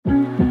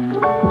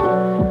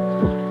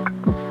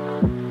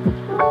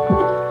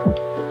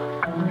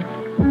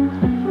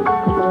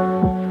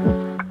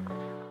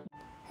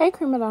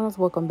Hey Crea'Madonas,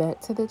 welcome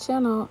back to the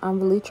channel. I'm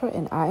Velitra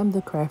and I am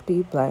the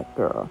crafty black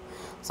girl.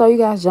 So you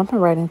guys, jumping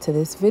right into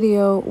this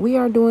video, we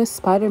are doing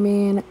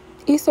Spider-Man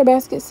Easter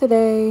baskets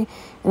today,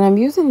 and I'm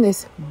using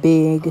this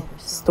big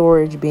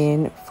storage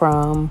bin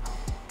from,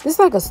 it's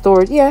like a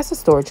storage, yeah, it's a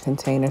storage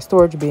container,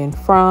 storage bin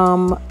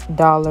from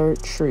Dollar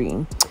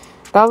Tree.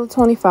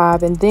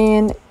 $1.25. And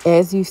then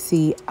as you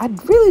see, I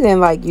really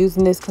didn't like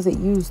using this because it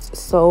used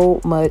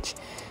so much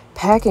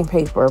packing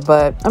paper,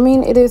 but I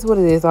mean, it is what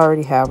it is. I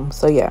already have them.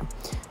 So yeah,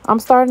 I'm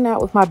starting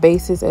out with my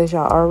bases, as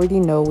y'all already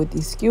know, with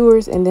these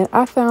skewers. And then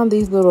I found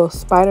these little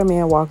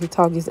Spider-Man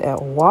walkie-talkies at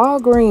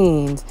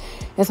Walgreens,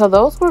 and so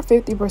those were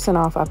 50%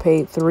 off. I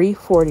paid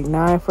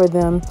 $3.49 for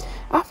them.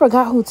 I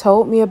forgot who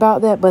told me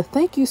about that, but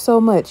thank you so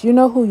much. You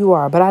know who you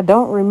are, but I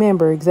don't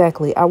remember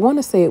exactly. I want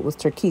to say it was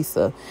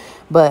Turquesa,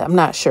 but I'm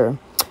not sure.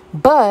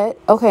 But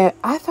okay,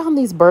 I found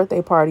these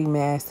birthday party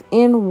masks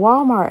in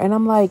Walmart, and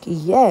I'm like,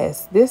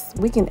 yes,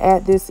 we can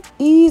add this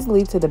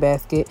easily to the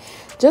basket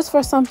just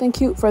for something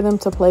cute for them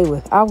to play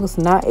with. I was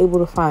not able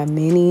to find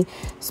many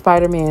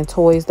Spider-Man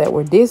toys that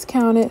were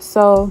discounted,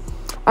 so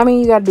I mean,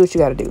 you got to do what you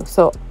got to do.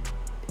 So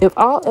if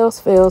all else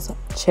fails,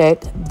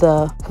 check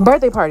the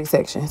birthday party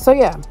section. So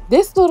yeah,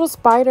 this little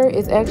spider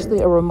is actually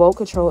a remote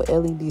control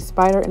LED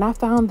spider, and I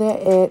found that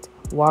at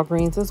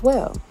Walgreens as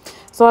well.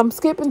 So I'm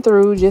skipping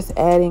through, just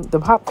adding the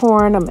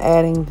popcorn, I'm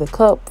adding the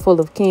cup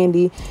full of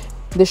candy,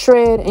 the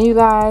shred, and you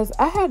guys,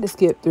 I had to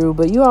skip through,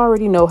 but you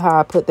already know how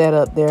I put that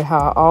up there, how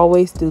I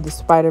always do the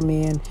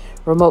Spider-Man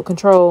remote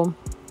control.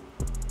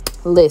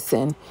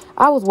 Listen,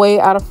 I was way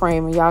out of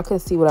frame and y'all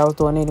couldn't see what I was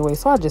doing anyway,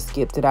 so I just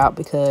skipped it out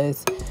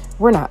because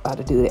we're not about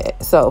to do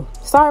that. So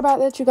sorry about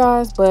that, you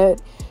guys,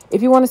 but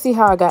if you want to see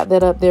how I got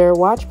that up there,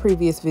 watch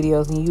previous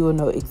videos and you will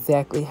know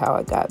exactly how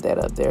I got that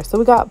up there. So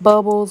we got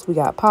bubbles, we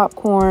got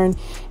popcorn,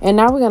 and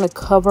now we're going to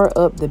cover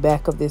up the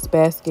back of this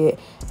basket,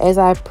 as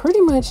I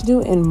pretty much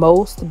do in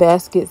most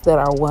baskets that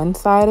are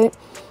one-sided.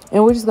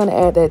 And we're just going to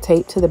add that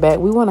tape to the back.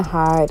 We want to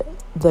hide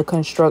the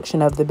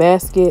construction of the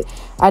basket.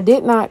 I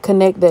did not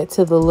connect that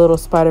to the little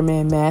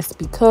Spider-Man mask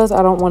because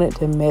I don't want it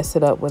to mess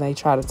it up when they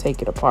try to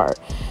take it apart.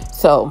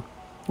 So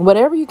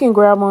whatever you can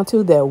grab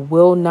onto that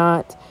will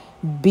not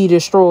be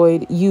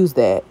destroyed, use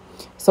that.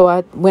 So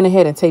I went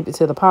ahead and taped it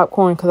to the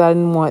popcorn because I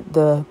didn't want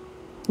the,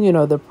 you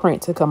know, the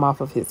print to come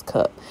off of his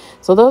cup.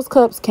 So those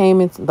cups came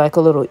in like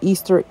a little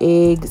Easter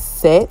egg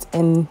set,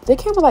 and they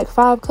came with like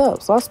 5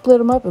 cups. So I split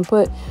them up and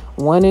put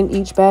one in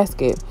each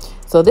basket.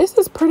 So this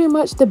is pretty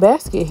much the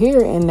basket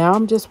here, and now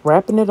I'm just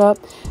wrapping it up.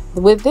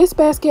 With this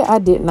basket, I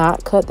did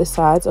not cut the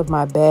sides of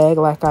my bag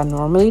like I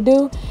normally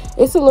do.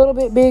 It's a little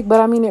bit big,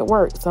 but I mean, it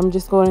works. I'm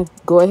just going to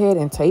go ahead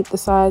and tape the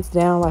sides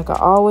down like I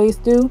always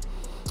do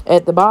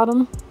at the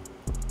bottom,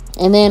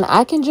 and then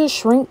I can just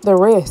shrink the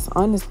rest.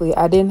 Honestly,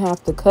 I didn't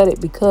have to cut it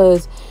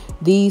because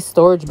these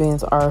storage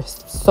bins are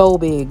so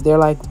big. They're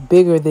like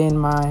bigger than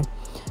my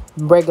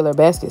regular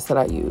baskets that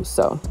I use.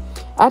 So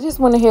I just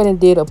went ahead and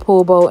did a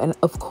pull bow, and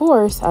of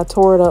course I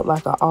tore it up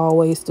like I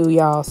always do,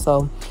 y'all.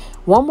 So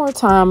one more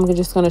time, I'm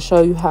just going to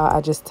show you how I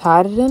just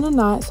tied it in a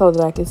knot so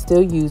that I can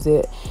still use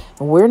it,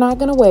 and we're not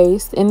going to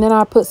waste. And then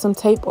I put some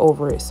tape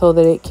over it so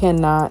that it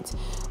cannot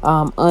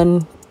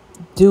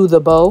undo the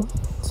bow,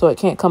 so it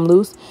can't come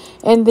loose.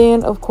 And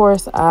then of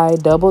course I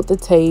doubled the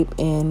tape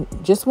and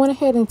just went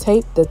ahead and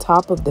taped the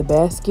top of the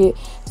basket.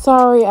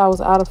 Sorry, I was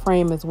out of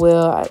frame as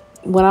well.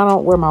 When I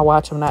don't wear my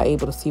watch, I'm not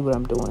able to see what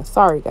I'm doing.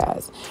 Sorry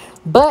guys,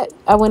 but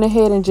I went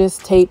ahead and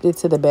just taped it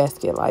to the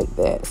basket like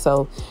that.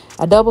 So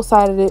I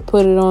double-sided it,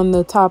 put it on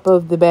the top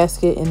of the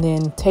basket, and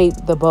then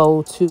taped the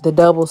bow to the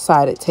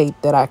double-sided tape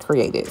that I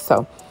created.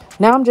 So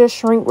now I'm just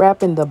shrink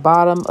wrapping the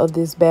bottom of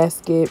this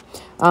basket.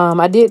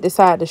 I did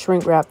decide to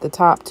shrink wrap the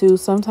top too.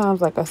 Sometimes,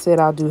 like I said,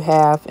 I'll do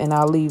half and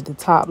I'll leave the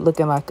top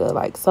looking like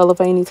a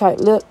cellophane type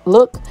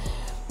look.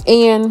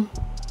 And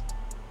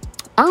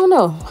I don't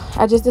know,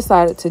 I just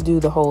decided to do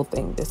the whole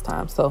thing this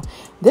time. So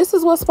this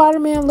is what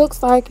Spider-Man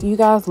looks like. You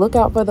guys, look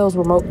out for those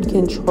remote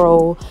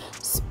control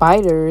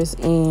spiders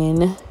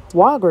in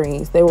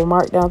Walgreens. They were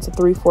marked down to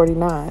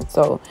 $3.49.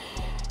 So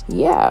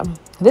yeah,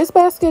 this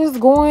basket is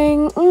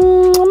going,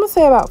 I'm gonna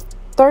say about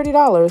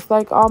 $30.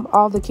 Like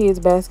all the kids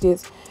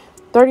baskets,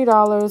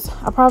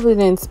 $30. I probably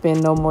didn't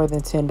spend no more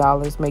than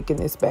 $10 making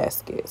this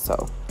basket.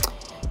 So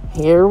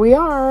here we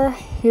are,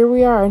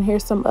 and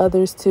here's some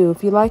others too.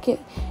 If you like it,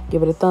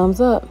 give it a thumbs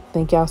up.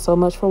 Thank y'all so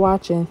much for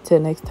watching. Till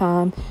next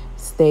time,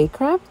 stay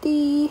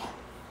crafty.